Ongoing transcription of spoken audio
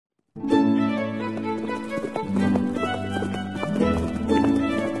You're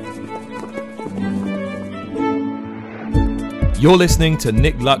listening to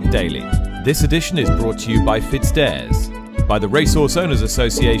Nick Luck Daily. This edition is brought to you by FitzDares, by the Racehorse Owners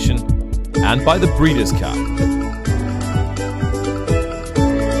Association, and by the Breeders' Cup.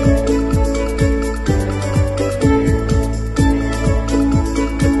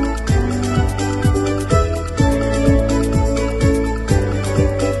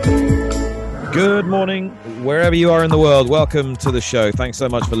 Good morning, wherever you are in the world. Welcome to the show. Thanks so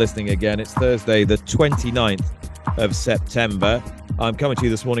much for listening again. It's Thursday, the 29th of September. I'm coming to you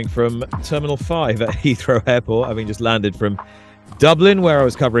this morning from Terminal 5 at Heathrow Airport, having just landed from Dublin, where I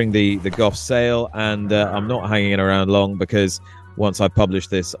was covering the Goff sale, and I'm not hanging around long because once I publish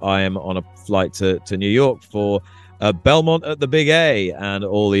this, I am on a flight to New York for Belmont at the Big A and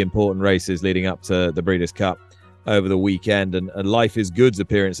all the important races leading up to the Breeders' Cup over the weekend, and Life is Good's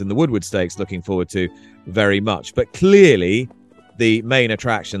appearance in the Woodward Stakes, looking forward to very much. But clearly, the main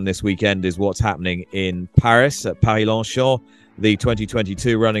attraction this weekend is what's happening in Paris at Paris-Longchamp, the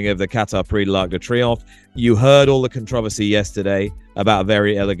 2022 running of the Qatar Prix de l'Arc de Triomphe. You heard all the controversy yesterday about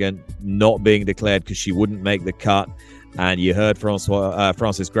Very Elegant not being declared because she wouldn't make the cut, and you heard Francis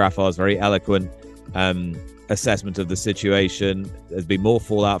Graffard's very eloquent assessment of the situation. There's been more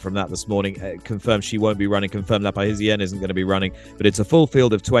fallout from that this morning. Confirmed she won't be running. Confirmed La Parisienne isn't going to be running, but it's a full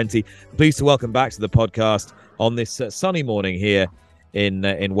field of 20. Pleased to welcome back to the podcast on this sunny morning here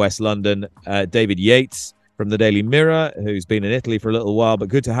in West London, David Yates from the Daily Mirror, who's been in Italy for a little while, but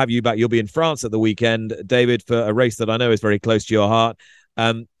good to have you back. You'll be in France at the weekend, David, for a race that I know is very close to your heart.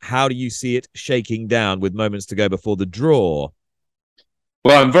 How do you see it shaking down with moments to go before the draw?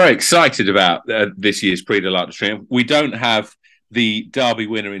 Well, I'm very excited about this year's Prix de l'Arc de Triomphe. We don't have the Derby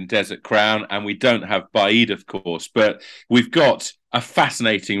winner in Desert Crown, and we don't have Baaid, of course, but we've got a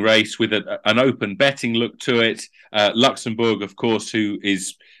fascinating race with an open betting look to it. Luxembourg, of course, who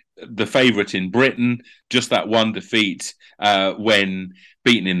is the favourite in Britain, just that one defeat when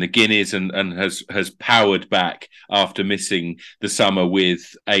beaten in the Guineas, and has powered back after missing the summer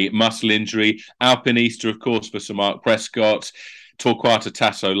with a muscle injury. Alpinista, of course, for Sir Mark Prescott. Torquato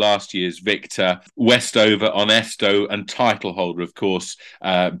Tasso, last year's victor. Westover, Onesto, and title holder, of course,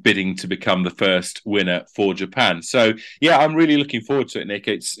 bidding to become the first winner for Japan. So, yeah, I'm really looking forward to it, Nick.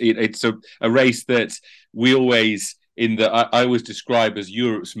 It's a race that we always... I always describe as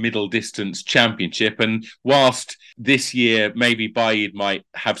Europe's middle distance championship, and whilst this year maybe Baaid might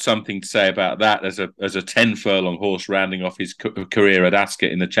have something to say about that as a 10 furlong horse rounding off his career at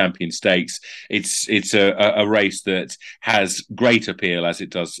Ascot in the Champion Stakes, it's a race that has great appeal, as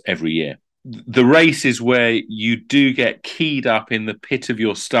it does every year. The race is where you do get keyed up in the pit of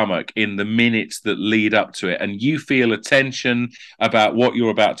your stomach in the minutes that lead up to it, and you feel a tension about what you're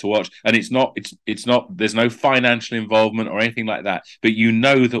about to watch. And it's not. There's no financial involvement or anything like that, but you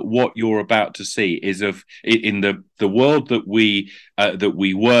know that what you're about to see is in the world that we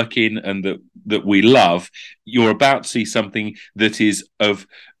work in and that we love. You're about to see something that is of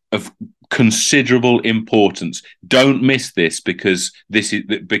considerable importance. Don't miss this, because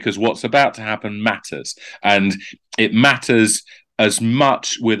what's about to happen matters, and it matters as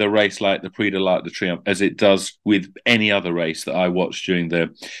much with a race like the Prix de l'Arc de Triomphe as it does with any other race that I watch during the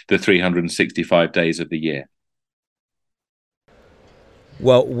 365 days of the year.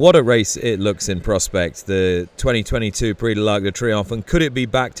 Well, what a race it looks in prospect, the 2022 Prix de l'Arc de Triomphe, and could it be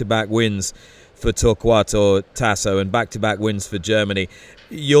back-to-back wins for Torquato Tasso and back-to-back wins for Germany?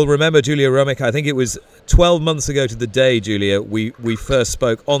 You'll remember, Julia Romick, I think it was 12 months ago to the day, Julia, we first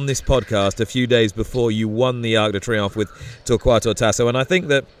spoke on this podcast a few days before you won the Arc de Triomphe with Torquato Tasso, and I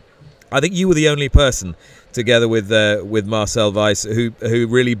think you were the only person, together with Marcel Weiss, who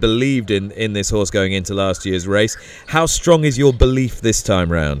really believed in this horse going into last year's race. How strong is your belief this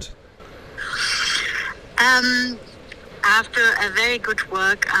time round? After a very good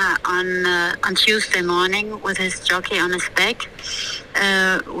work on Tuesday morning with his jockey on his back,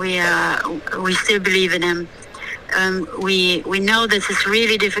 we still believe in him. We know this is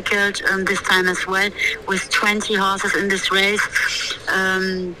really difficult this time as well, with 20 horses in this race,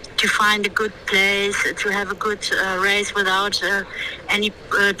 to find a good place, to have a good race without any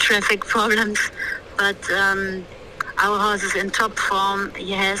traffic problems. But our horse is in top form.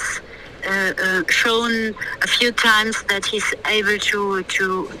 He has shown a few times that he's able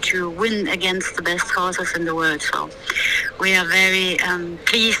to win against the best horses in the world. So we are very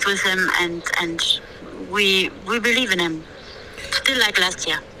pleased with him, and we believe in him, still like last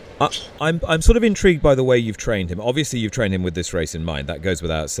year. I'm sort of intrigued by the way you've trained him. Obviously, you've trained him with this race in mind. That goes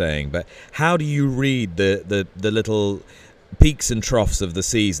without saying. But how do you read the little peaks and troughs of the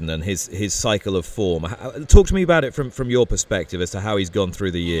season and his cycle of form. Talk to me about it from your perspective as to how he's gone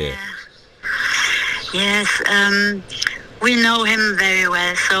through the year. Yes, we know him very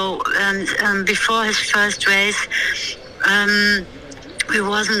well. So before his first race, we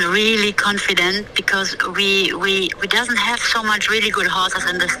wasn't really confident because we doesn't have so much really good horses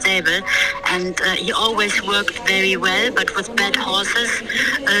in the stable, and he always worked very well. But with bad horses,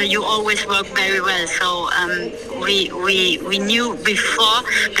 you always work very well. So we knew before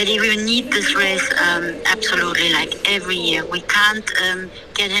that he will need this race absolutely, like every year. We can't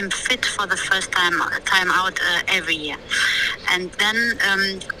get him fit for the first time out every year. And then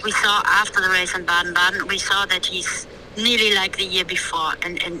we saw after the race in Baden-Baden, we saw that he's nearly like the year before,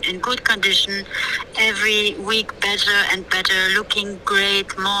 and in good condition, every week better and better, looking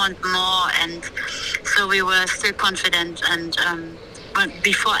great more and more, and so we were still confident. And but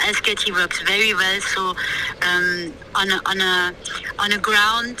before Ascot, he works very well. So on a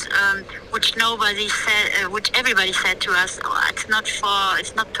ground which nobody said, which everybody said to us, oh, it's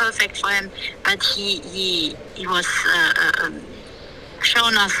not perfect for him, but he was.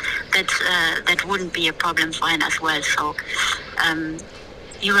 Shown us that that wouldn't be a problem for him as well. So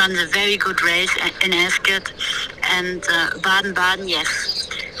he runs a very good race in Ascot, and Baden-Baden. Yes,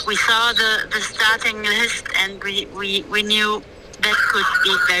 we saw the starting list, and we knew that could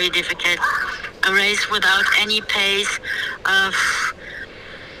be very difficult. A race without any pace,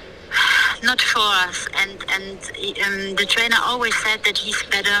 not for us. And the trainer always said that he's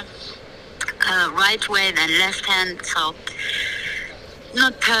better right way than left hand. So.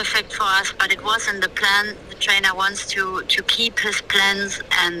 Not perfect for us, but it was in the plan. The trainer wants to keep his plans,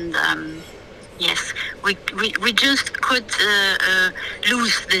 and yes, we just could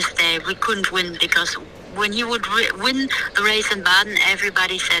lose this day. We couldn't win because when he would win the race in Baden,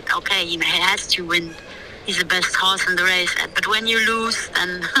 everybody said, okay, he has to win. He's the best horse in the race. But when you lose,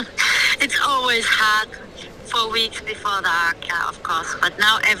 then it's always hard. 4 weeks before the ARC, of course. But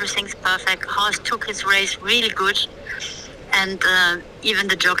now everything's perfect. Horse took his race really good. And even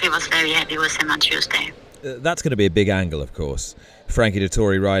the jockey was very happy with him on Tuesday. That's going to be a big angle, of course. Frankie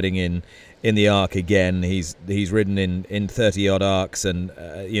Dettori riding in the ARC again. He's ridden in 30-odd ARCs, and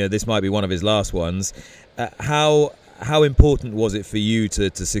this might be one of his last ones. How important was it for you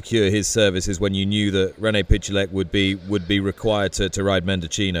to secure his services when you knew that René Pichulek would be required to ride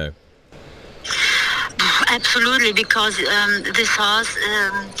Mendocino? Absolutely, because this horse,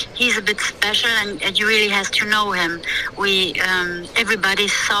 he's a bit special, and you really has to know him. Everybody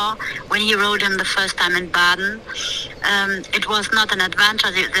saw when he rode him the first time in Baden, it was not an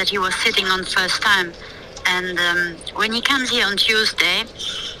advantage that he was sitting on first time. And when he comes here on Tuesday,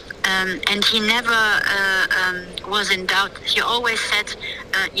 and he never was in doubt. He always said,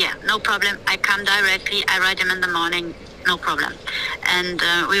 no problem, I come directly, I ride him in the morning. No problem. And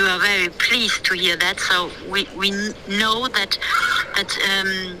we were very pleased to hear that. So we know that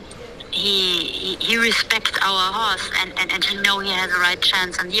he respects our horse, and he know he has the right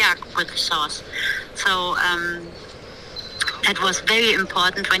chance in the ARC with his horse. So that was very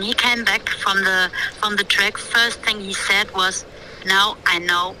important. When he came back from the track, first thing he said was, now I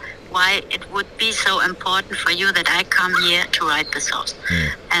know why it would be so important for you that I come here to ride this horse.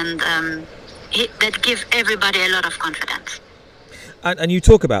 And that gives everybody a lot of confidence. And you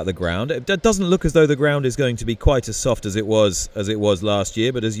talk about the ground. It doesn't look as though the ground is going to be quite as soft as it was last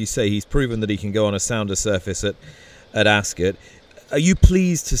year. But as you say, he's proven that he can go on a sounder surface at Ascot. Are you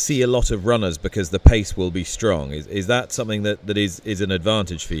pleased to see a lot of runners because the pace will be strong? Is that something that is an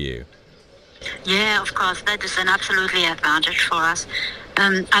advantage for you? Yeah, of course, that is an absolutely advantage for us.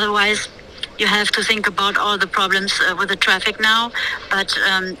 Otherwise, you have to think about all the problems with the traffic now, but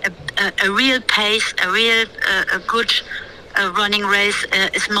a real pace, a good running race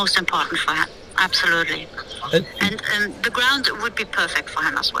is most important for him. Absolutely. And the ground would be perfect for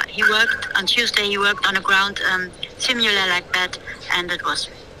him as well. He worked on Tuesday, he worked on a ground similar like that, and it was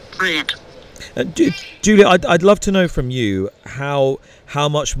brilliant. Julia, I'd love to know from you how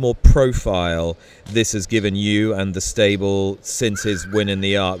much more profile this has given you and the stable since his win in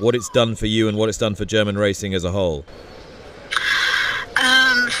the ARC, what it's done for you and what it's done for German racing as a whole.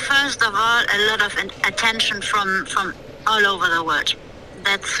 First of all, a lot of attention from all over the world.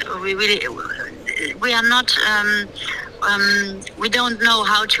 We are not we don't know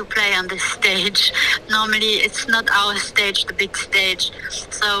how to play on this stage. Normally it's not our stage, the big stage.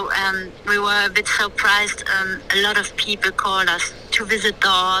 So we were a bit surprised. A lot of people called us to visit the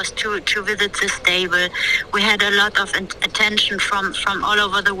horse, to visit the stable. We had a lot of attention from all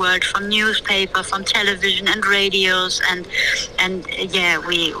over the world, from newspaper, from television and radios, and yeah,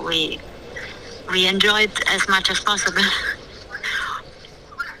 we enjoyed as much as possible.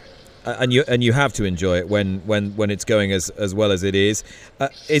 and you have to enjoy it when it's going as well as it is.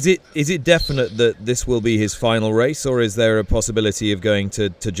 Is it definite that this will be his final race, or is there a possibility of going to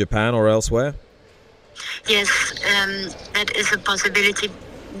Japan or elsewhere? Yes, that is a possibility.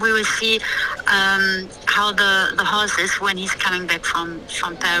 We will see how the horse is when he's coming back from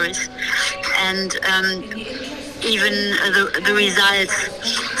Paris, and even the results.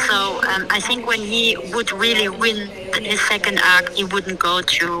 So I think when he would really win his second arc, he wouldn't go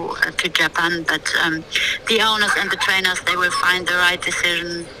to Japan. But the owners and the trainers, they will find the right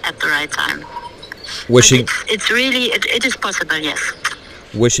decision at the right time. Wishing it's really it is possible. Yes.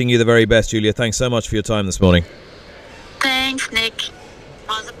 Wishing you the very best, Julia. Thanks so much for your time this morning. Thanks, Nick. It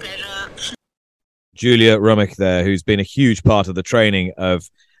was a pleasure. Julia Rummick there, who's been a huge part of the training of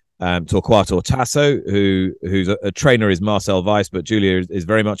Torquato Tasso, who's a trainer is Marcel Weiss, but Julia is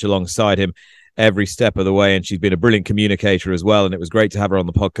very much alongside him every step of the way, and she's been a brilliant communicator as well, and it was great to have her on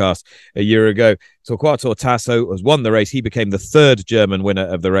the podcast a year ago. Torquato Tasso has won the race. He became the third German winner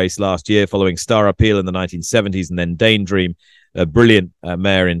of the race last year, following Star Appeal in the 1970s and then Daydream, a brilliant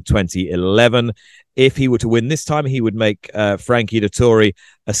mare in 2011. If he were to win this time, he would make Frankie Dettori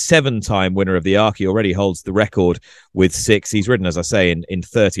a 7-time winner of the Arc. He already holds the record with 6. He's ridden, as I say, in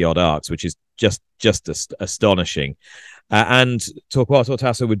 30-odd Arcs, which is just astonishing. And Torquato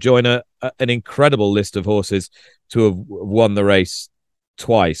Tasso would join an incredible list of horses to have won the race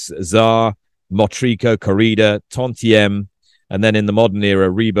twice. Tsar, Motrico, Corrida, Tontiem, and then in the modern era,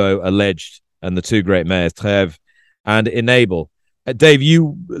 Rebo, Alleged, and the 2 great mares, Trèves and Enable. Dave,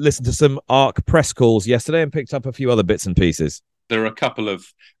 you listened to some ARC press calls yesterday and picked up a few other bits and pieces. There are a couple of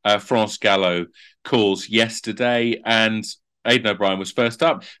France Gallo calls yesterday, and Aidan O'Brien was first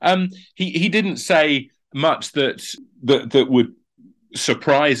up. He didn't say much that would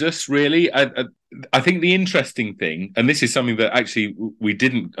surprise us, really. I think the interesting thing, and this is something that actually we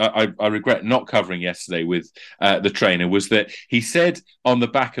didn't, I regret not covering yesterday with the trainer, was that he said on the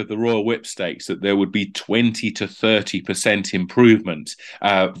back of the Royal Whip Stakes that there would be 20 to 30% improvement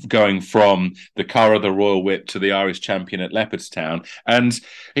going from the car of the Royal Whip to the Irish champion at Leopardstown. And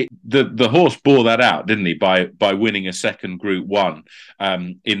the horse bore that out, didn't he, by winning a second Group 1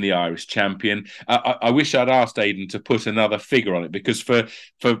 in the Irish champion. I wish I'd asked Aidan to put another figure on it, because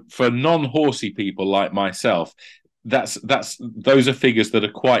for non-horsey people like myself, those are figures that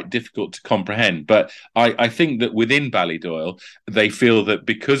are quite difficult to comprehend. But I think that within Ballydoyle, they feel that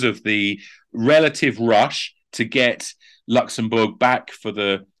because of the relative rush to get Luxembourg back for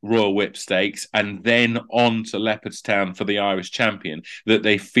the Royal Whip Stakes and then on to Leopardstown for the Irish champion, that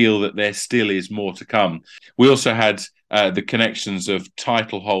they feel that there still is more to come. We also had the connections of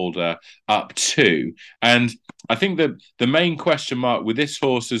title holder up too. And I think that the main question mark with this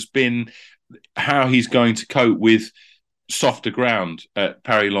horse has been how he's going to cope with softer ground at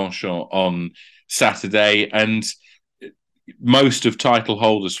Paris-Longchamp on Saturday. And most of title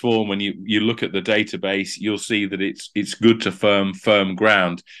holders' form, when you look at the database, you'll see that it's good to firm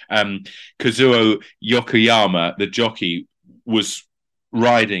ground. Kazuo Yokoyama, the jockey, was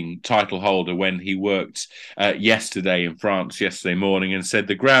riding title holder when he worked yesterday in France yesterday morning, and said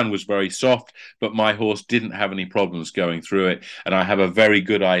the ground was very soft, but my horse didn't have any problems going through it, and I have a very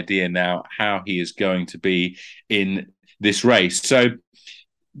good idea now how he is going to be in this race. So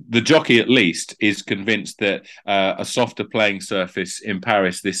the jockey at least is convinced that a softer playing surface in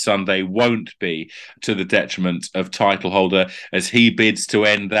Paris this Sunday won't be to the detriment of title holder, as he bids to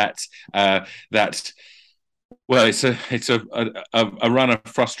end that well, it's a run of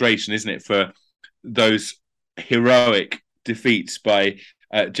frustration, isn't it, for those heroic defeats by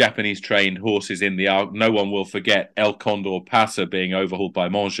Japanese-trained horses in the Arc. No one will forget El Condor Pasa being overhauled by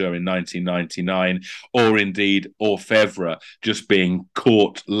Mongeur in 1999, or indeed Orfevre just being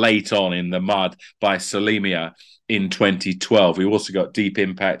caught late on in the mud by Salimia in 2012. We also got Deep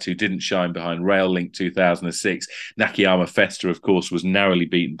Impact, who didn't shine behind Rail Link 2006. Nakayama Festa, of course, was narrowly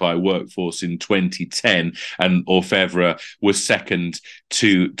beaten by Workforce in 2010, and Orfevre was second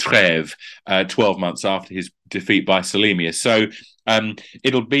to Trèves 12 months after his defeat by Salimia. So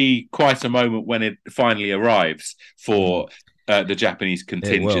it'll be quite a moment when it finally arrives for the Japanese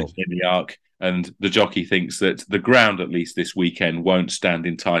contingent in the Arc. And the jockey thinks that the ground, at least this weekend, won't stand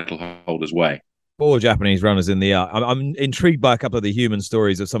in title holders' way. 4 Japanese runners in the Arc. I'm intrigued by a couple of the human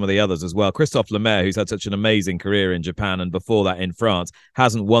stories of some of the others as well. Christophe Lemaire, who's had such an amazing career in Japan and before that in France,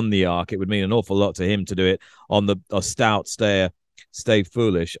 hasn't won the Arc. It would mean an awful lot to him to do it on a stout stayer, Stay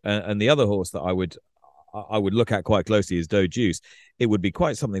Foolish. And the other horse that I would look at quite closely is Do Juice. It would be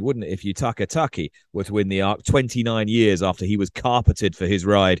quite something, wouldn't it, if Yutaka Taki were to win the Arc 29 years after he was carpeted for his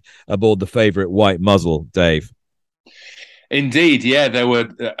ride aboard the favourite White Muzzle, Dave? Indeed, yeah, there were.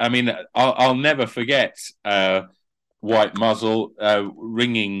 I mean, I'll never forget White Muzzle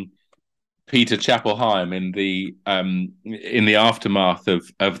ringing Peter Chapelheim in the aftermath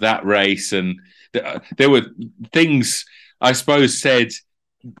of that race, and there were things I suppose said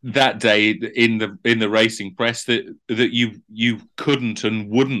that day in the racing press that you couldn't and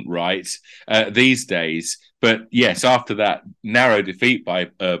wouldn't write these days. But yes, after that narrow defeat by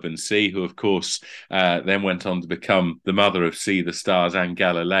Urban Sea, who of course then went on to become the mother of Sea, the Stars, and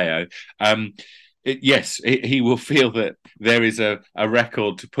Galileo. He will feel that there is a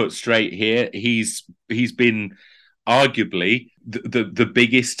record to put straight here. He's been arguably the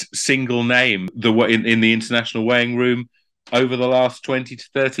biggest single name in the international weighing room over the last 20 to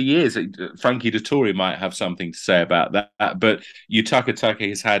 30 years. Frankie Dettori might have something to say about that, but Yutaka Take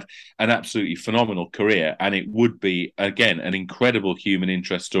has had an absolutely phenomenal career, and it would be, again, an incredible human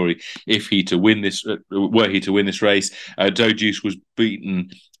interest story if he to win this, were he to win this race. Dojuice was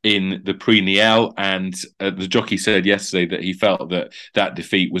beaten in the Prix Niel, and the jockey said yesterday that he felt that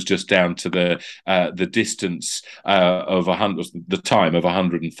defeat was just down to the distance of 100, the time of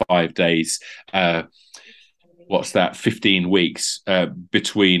 105 days. What's that? 15 weeks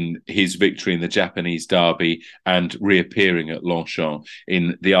between his victory in the Japanese Derby and reappearing at Longchamp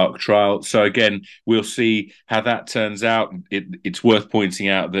in the Arc Trial. So again, we'll see how that turns out. It's worth pointing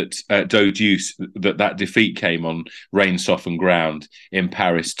out that Dojuice, that defeat came on rain-softened ground in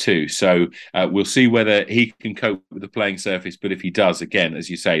Paris too. So we'll see whether he can cope with the playing surface. But if he does, again, as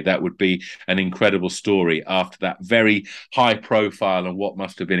you say, that would be an incredible story after that very high profile and what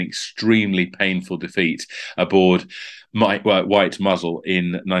must have been extremely painful defeat aboard White Muzzle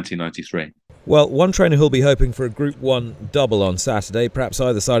in 1993. Well, one trainer who'll be hoping for a Group 1 double on Saturday, perhaps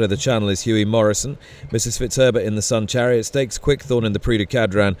either side of the channel, is Hughie Morrison. Mrs. Fitzherbert in the Sun Chariot Stakes, Quickthorn in the Prix de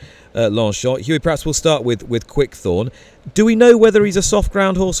Cadran at Longchamp. Hughie, perhaps we'll start with Quickthorn. Do we know whether he's a soft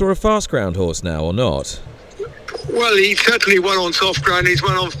ground horse or a fast ground horse now or not? Well, he certainly won on soft ground. He's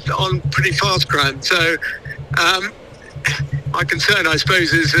won on pretty fast ground. So my concern, I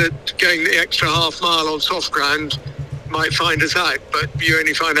suppose, is that going the extra half mile on soft ground might find us out, but you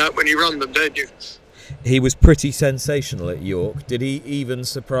only find out when you run them, don't you? He was pretty sensational at York. Did he even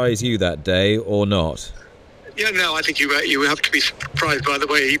surprise you that day or not? Yeah, no, I think you have to be surprised by the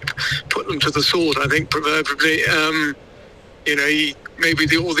way he put them to the sword, I think, proverbially.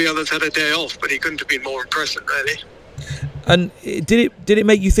 Maybe all the others had a day off, but he couldn't have been more impressive, really. And did it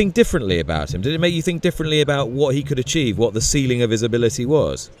make you think differently about him? Did it make you think differently about what he could achieve, what the ceiling of his ability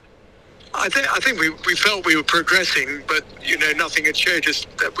was? I think we felt we were progressing, but nothing had showed us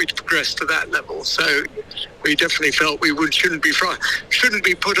that we'd progressed to that level. So we definitely felt we shouldn't be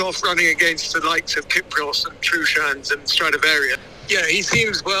put off running against the likes of Kyprios and Truchans and Stradivarius. Yeah, he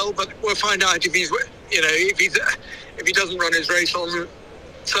seems well, but we'll find out if he doesn't run his race on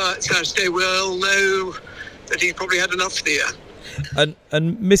Saturday. We'll know that he's probably had enough for the year. And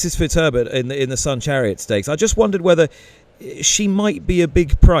Mrs. Fitzherbert in the Sun Chariot Stakes, I just wondered whether she might be a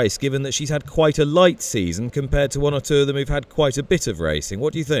big price, given that she's had quite a light season compared to one or two of them who've had quite a bit of racing.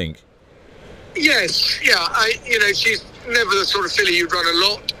 What do you think? Yes, yeah. She's never the sort of filly you'd run a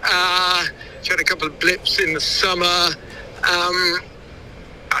lot. She had a couple of blips in the summer.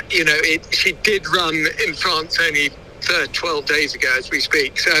 She did run in France only 12 days ago, as we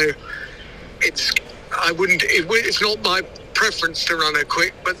speak. So it's not my preference to run her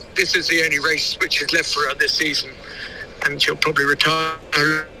quick, but this is the only race which is left for her this season, and she'll probably retire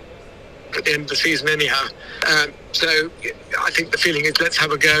at the end of the season anyhow. So I think the feeling is let's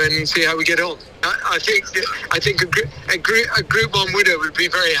have a go and see how we get on. I think a Group 1 winner would be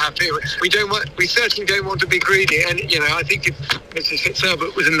very happy. We certainly don't want to be greedy, and I think if Mrs.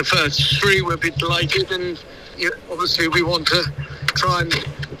 Fitzherbert was in the first three, we'd be delighted, and obviously we want to try and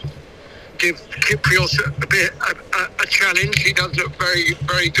give Kyprios a challenge. He does look very,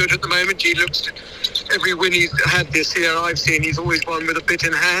 very good at the moment. He looks, every win he's had this year I've seen, he's always won with a bit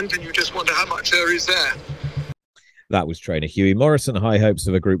in hand, and you just wonder how much there is there. That was trainer Hughie Morrison. High hopes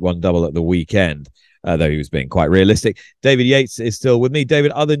of a Group 1 double at the weekend, though he was being quite realistic. David Yates is still with me.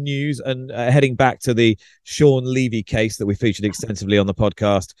 David, other news, and heading back to the Sean Levy case that we featured extensively on the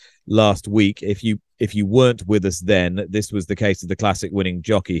podcast last week. If you weren't with us then, this was the case of the classic winning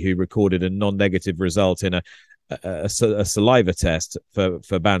jockey who recorded a non-negative result in a saliva test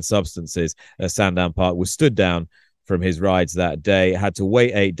for banned substances at Sandown Park, was stood down from his rides that day, had to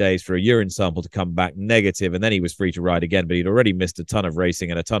wait 8 days for a urine sample to come back negative, and then he was free to ride again, but he'd already missed a ton of racing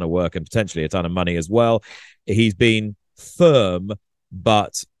and a ton of work and potentially a ton of money as well. He's been firm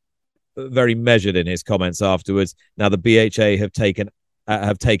but very measured in his comments afterwards. Now the BHA have taken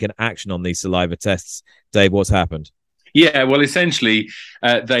action on these saliva tests. Dave, what's happened? Yeah, well, essentially,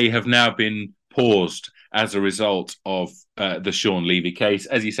 they have now been paused as a result of the Sean Levy case.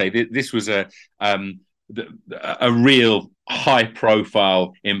 As you say, this was a real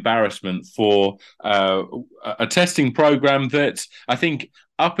high-profile embarrassment for a testing program that I think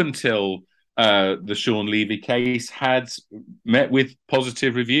up until the Sean Levy case had met with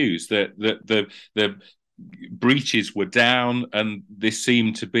positive reviews. That the breaches were down, and this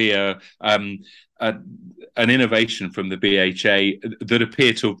seemed to be an innovation from the BHA that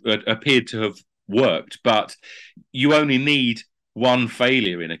appeared to have worked. But you only need one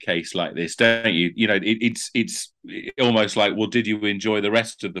failure in a case like this, don't you? You know, it's almost like, well, did you enjoy the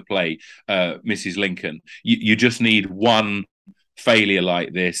rest of the play, Mrs. Lincoln? You just need one failure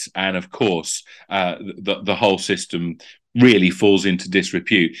like this, and of course, the whole system really falls into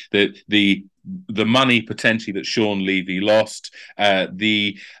disrepute. The money potentially that Sean Levy lost,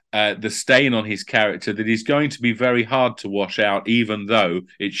 the stain on his character that is going to be very hard to wash out, even though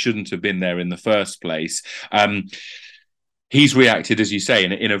it shouldn't have been there in the first place. He's reacted, as you say,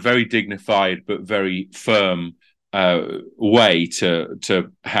 in a very dignified but very firm way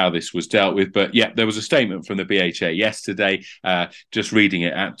to how this was dealt with. But yeah, there was a statement from the BHA yesterday, just reading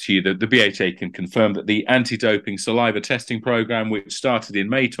it out to you, that the BHA can confirm that the anti-doping saliva testing program, which started in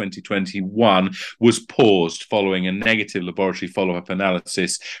May 2021, was paused following a negative laboratory follow-up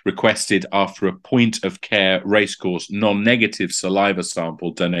analysis requested after a point-of-care racecourse non-negative saliva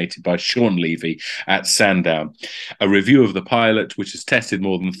sample donated by Sean Levy at Sandown. A review of the pilot, which has tested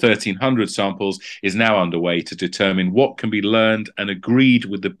more than 1,300 samples, is now underway to determine what can be learned and agreed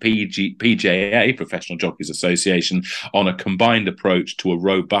with the PJA, Professional Jockeys Association, on a combined approach to a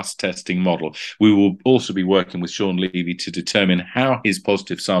robust testing model. We will also be working with Sean Levy to determine how his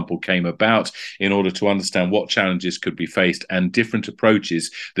positive sample came about in order to understand what challenges could be faced and different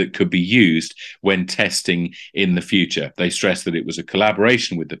approaches that could be used when testing in the future. They stressed that it was a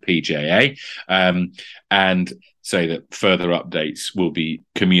collaboration with the PJA, and say that further updates will be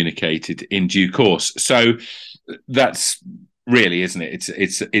communicated in due course. So that's really, isn't it?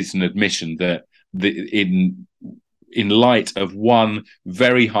 It's an admission that in light of one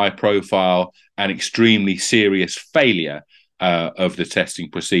very high profile and extremely serious failure of the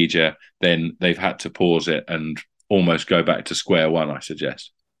testing procedure, then they've had to pause it and almost go back to square one, I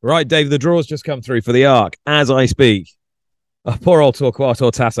suggest. Right, Dave, the draw's just come through for the Arc as I speak. Poor old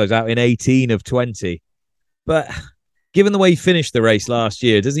Torquato Tasso's out in 18 of 20. But given the way he finished the race last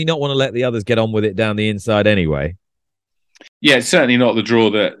year, does he not want to let the others get on with it down the inside anyway? Yeah, it's certainly not the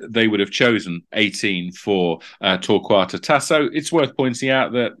draw that they would have chosen, 18 for Torquato Tasso. It's worth pointing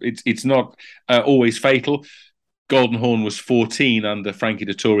out that it's not always fatal. Golden Horn was 14 under Frankie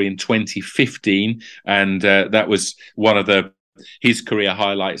Dettori in 2015, and that was one of his career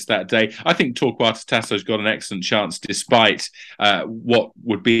highlights that day. I think Torquato Tasso's got an excellent chance despite what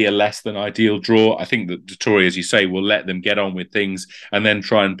would be a less than ideal draw. I think that Dettori, as you say, will let them get on with things and then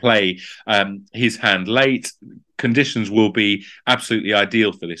try and play his hand late. Conditions will be absolutely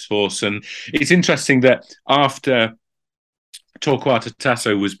ideal for this horse. And it's interesting that after Torquato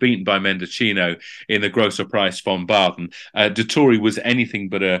Tasso was beaten by Mendocino in the Grosser Preis von Baden, Dettori was anything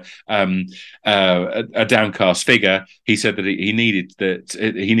but a downcast figure. He said that he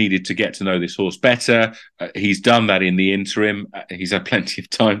needed to get to know this horse better. He's done that in the interim. He's had plenty of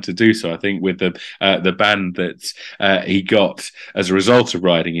time to do so, I think, with the band that he got as a result of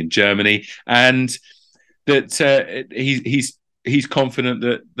riding in Germany, and that he's confident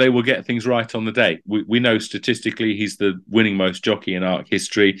that they will get things right on the day. We know statistically he's the winning most jockey in Arc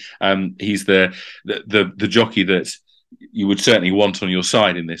history. He's the jockey that you would certainly want on your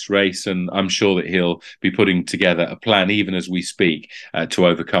side in this race, and I'm sure that he'll be putting together a plan, even as we speak, to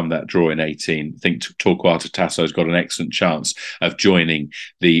overcome that draw in 18. I think Torquato Tasso's got an excellent chance of joining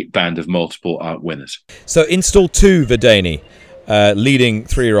the band of multiple Arc winners. So install 2, Vidani. Leading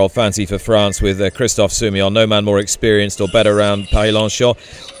 3-year-old Fancy for France with Christophe Soumillon, no man more experienced or better around Paris-Longchamp.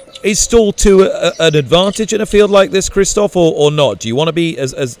 Is stall 2 an advantage in a field like this, Christophe, or not? Do you want to be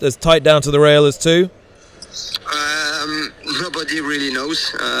as tight down to the rail as 2? Nobody really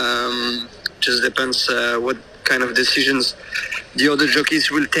knows. Just depends what kind of decisions the other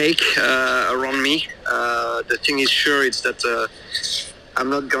jockeys will take around me. The thing is sure, it's that I'm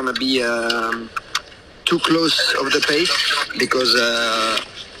not going to be too close of the pace, because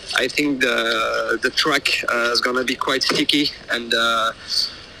I think the track is going to be quite sticky, and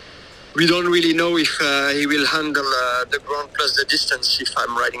we don't really know if he will handle the ground plus the distance if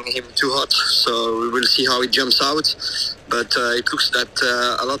I'm riding him too hot. So we will see how it jumps out, but it looks that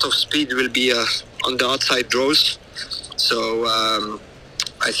a lot of speed will be on the outside draws. So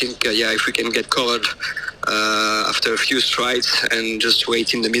I think if we can get covered after a few strides and just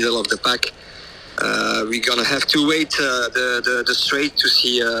wait in the middle of the pack. We're gonna have to wait the straight to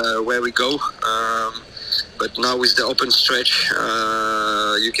see where we go. But now with the open stretch,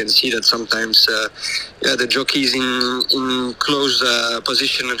 you can see that sometimes the jockeys in close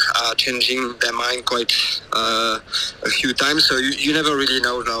position are changing their mind quite a few times. So you never really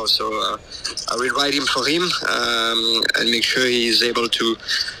know now. So I will ride him for him and make sure he is able to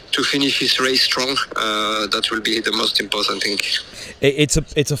finish his race strong. That will be the most important thing.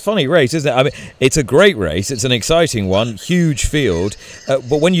 It's a funny race, isn't it? I mean, it's a great race. It's an exciting one, huge field.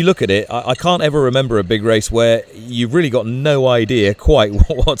 But when you look at it, I can't ever remember a big race where you've really got no idea quite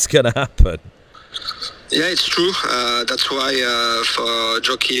what's going to happen. Yeah, it's true. That's why for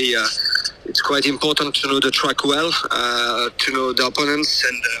jockey, it's quite important to know the track well, to know the opponents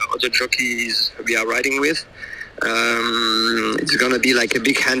and other jockeys we are riding with. It's going to be like a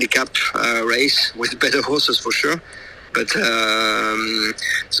big handicap race with better horses for sure. But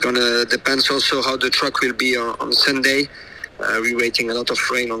it's going to depend also how the track will be on Sunday. We're waiting a lot of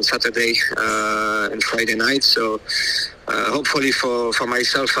rain on Saturday and Friday night. So hopefully for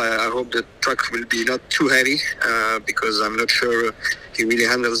myself, I hope the track will be not too heavy because I'm not sure he really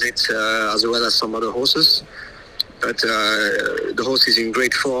handles it as well as some other horses. But the horse is in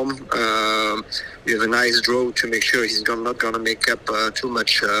great form. We have a nice draw to make sure he's not going to make up too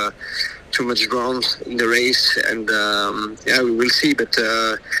much ground in the race, and we will see. But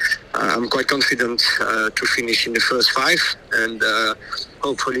I'm quite confident to finish in the first 5, and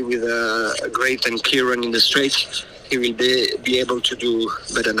hopefully with a great and clear run in the straight, he will be able to do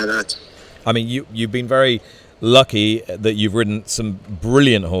better than that. I mean, you've been very lucky that you've ridden some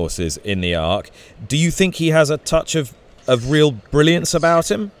brilliant horses in the Arc. Do you think he has a touch of real brilliance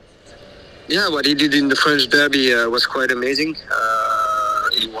about him? Yeah, what he did in the French Derby was quite amazing.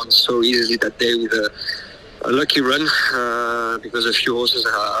 He won so easily that day with a lucky run because a few horses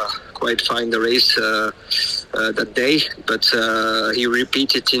are quite fine the race that day. But he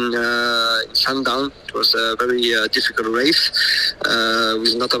repeated in Sundown. It was a very difficult race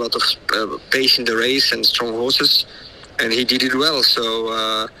with not a lot of pace in the race and strong horses. And he did it well.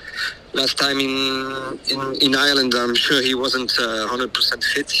 So last time in Ireland, I'm sure he wasn't 100%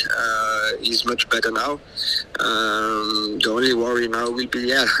 fit. He's much better now. The only worry now will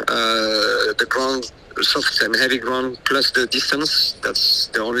be the ground, soft and heavy ground, plus the distance. That's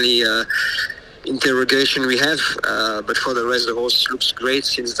the only interrogation we have. But for the rest, the horse looks great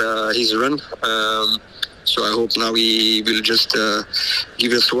since his run. So I hope now he will just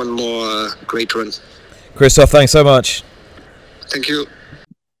give us one more great run. Christophe, thanks so much. Thank you.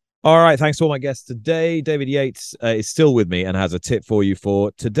 All right, thanks to all my guests today. David Yates is still with me and has a tip for you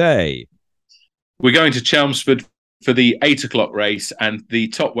for today. We're going to Chelmsford for the 8 o'clock race and the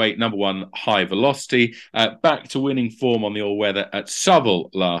top weight number 1 High Velocity. Back to winning form on the all-weather at Southwell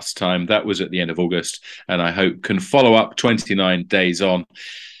last time. That was at the end of August, and I hope can follow up 29 days on.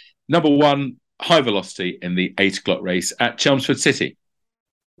 Number 1 High Velocity in the 8 o'clock race at Chelmsford City.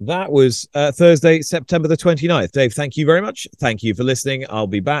 That was Thursday, September the 29th. Dave, thank you very much. Thank you for listening. I'll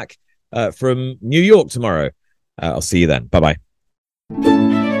be back from New York tomorrow. I'll see you then. Bye-bye.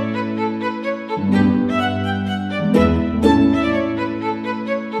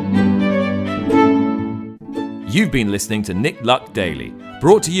 You've been listening to Nick Luck Daily,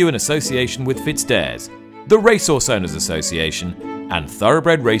 brought to you in association with FitzDares, the Racehorse Owners Association, and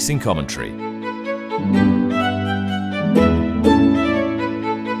Thoroughbred Racing Commentary.